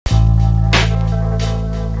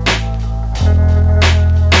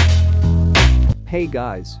Hey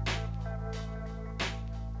guys.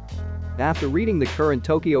 After reading the current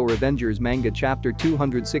Tokyo Revengers Manga chapter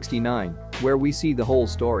 269, where we see the whole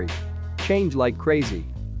story change like crazy,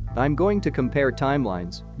 I'm going to compare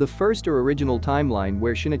timelines, the first or original timeline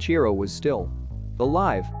where Shinichiro was still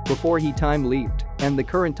alive before he time leaped, and the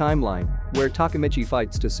current timeline where Takemichi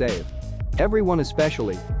fights to save everyone,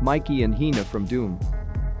 especially Mikey and Hina from Doom.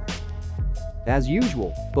 As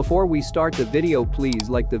usual, before we start the video, please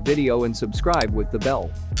like the video and subscribe with the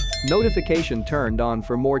bell notification turned on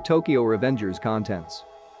for more Tokyo Revengers contents.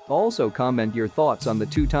 Also comment your thoughts on the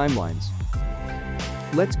two timelines.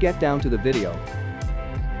 Let's get down to the video.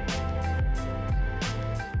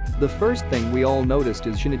 The first thing we all noticed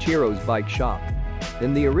is Shinichiro's bike shop.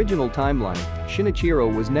 In the original timeline,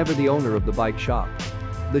 Shinichiro was never the owner of the bike shop.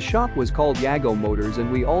 The shop was called Yago Motors,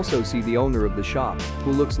 and we also see the owner of the shop,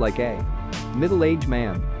 who looks like a middle-aged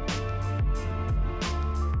man.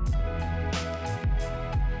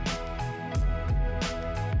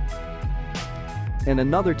 In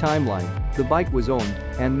another timeline, the bike was owned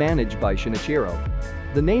and managed by Shinichiro.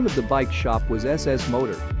 The name of the bike shop was SS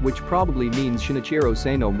Motor, which probably means Shinichiro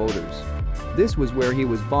Seno Motors. This was where he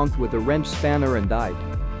was bonked with a wrench spanner and died.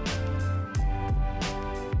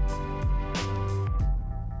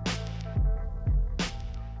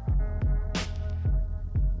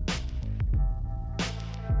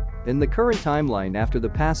 In the current timeline, after the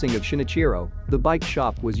passing of Shinichiro, the bike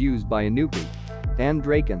shop was used by Inupi and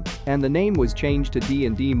Draken, and the name was changed to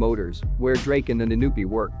D&D Motors, where Draken and Inupi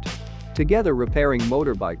worked together repairing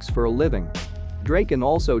motorbikes for a living. Draken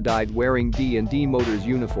also died wearing D&D Motors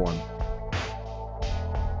uniform.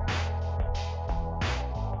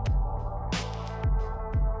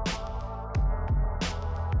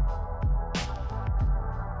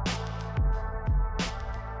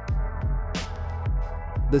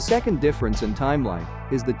 The second difference in timeline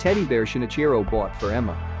is the teddy bear Shinichiro bought for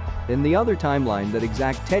Emma. In the other timeline, that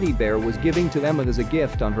exact teddy bear was given to Emma as a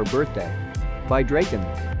gift on her birthday by Draken.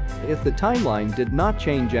 If the timeline did not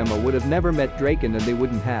change, Emma would have never met Draken, and they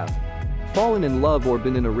wouldn't have fallen in love or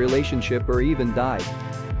been in a relationship or even died.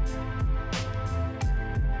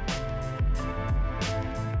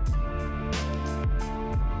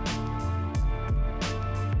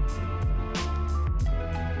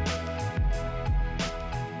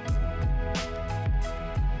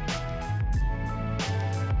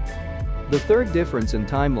 The third difference in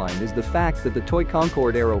timeline is the fact that the toy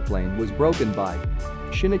Concorde aeroplane was broken by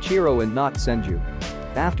Shinichiro and not Senju.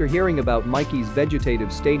 After hearing about Mikey's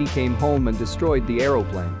vegetative state, he came home and destroyed the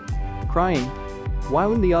aeroplane, crying.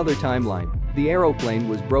 While in the other timeline, the aeroplane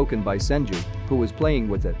was broken by Senju, who was playing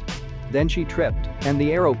with it. Then she tripped, and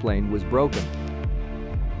the aeroplane was broken.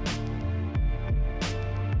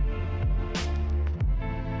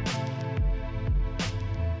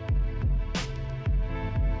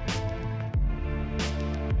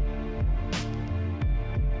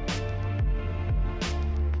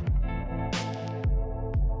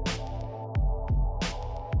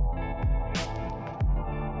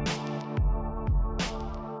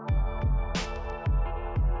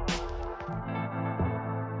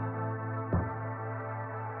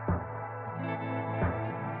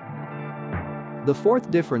 The fourth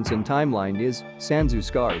difference in timeline is Sanzu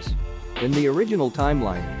Scars. In the original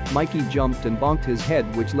timeline, Mikey jumped and bonked his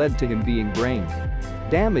head, which led to him being brain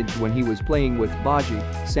damaged when he was playing with Baji,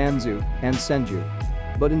 Sanzu, and Senju.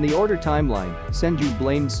 But in the order timeline, Senju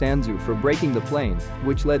blamed Sanzu for breaking the plane,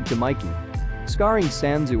 which led to Mikey scarring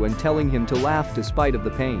Sanzu and telling him to laugh despite of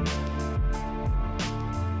the pain.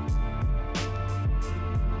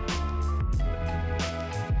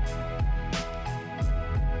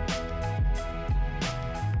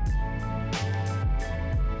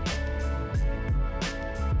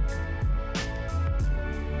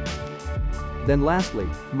 Then lastly,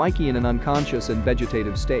 Mikey in an unconscious and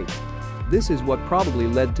vegetative state. This is what probably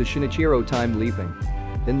led to Shinichiro time leaping.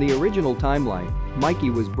 In the original timeline,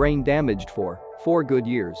 Mikey was brain damaged for 4 good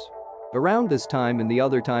years. Around this time in the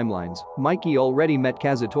other timelines, Mikey already met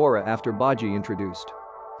Kazutora after Baji introduced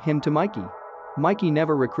him to Mikey. Mikey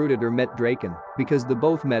never recruited or met Draken because they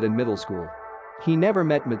both met in middle school. He never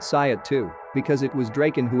met Mitsuya too because it was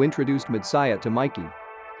Draken who introduced Mitsuya to Mikey.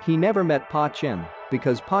 He never met Pah-Chin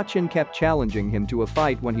because Pah-Chin kept challenging him to a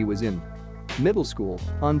fight when he was in middle school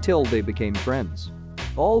until they became friends.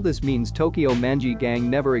 All this means Tokyo Manji Gang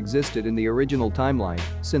never existed in the original timeline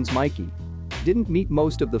since Mikey didn't meet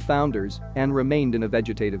most of the founders and remained in a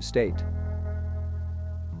vegetative state.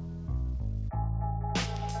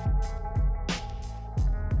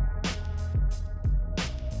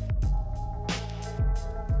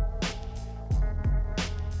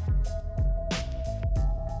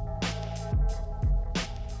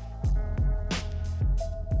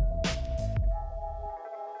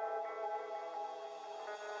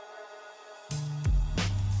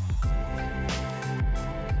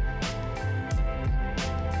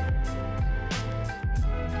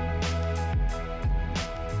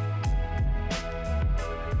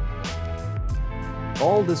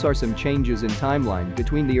 All this are some changes in timeline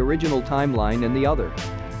between the original timeline and the other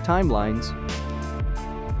timelines.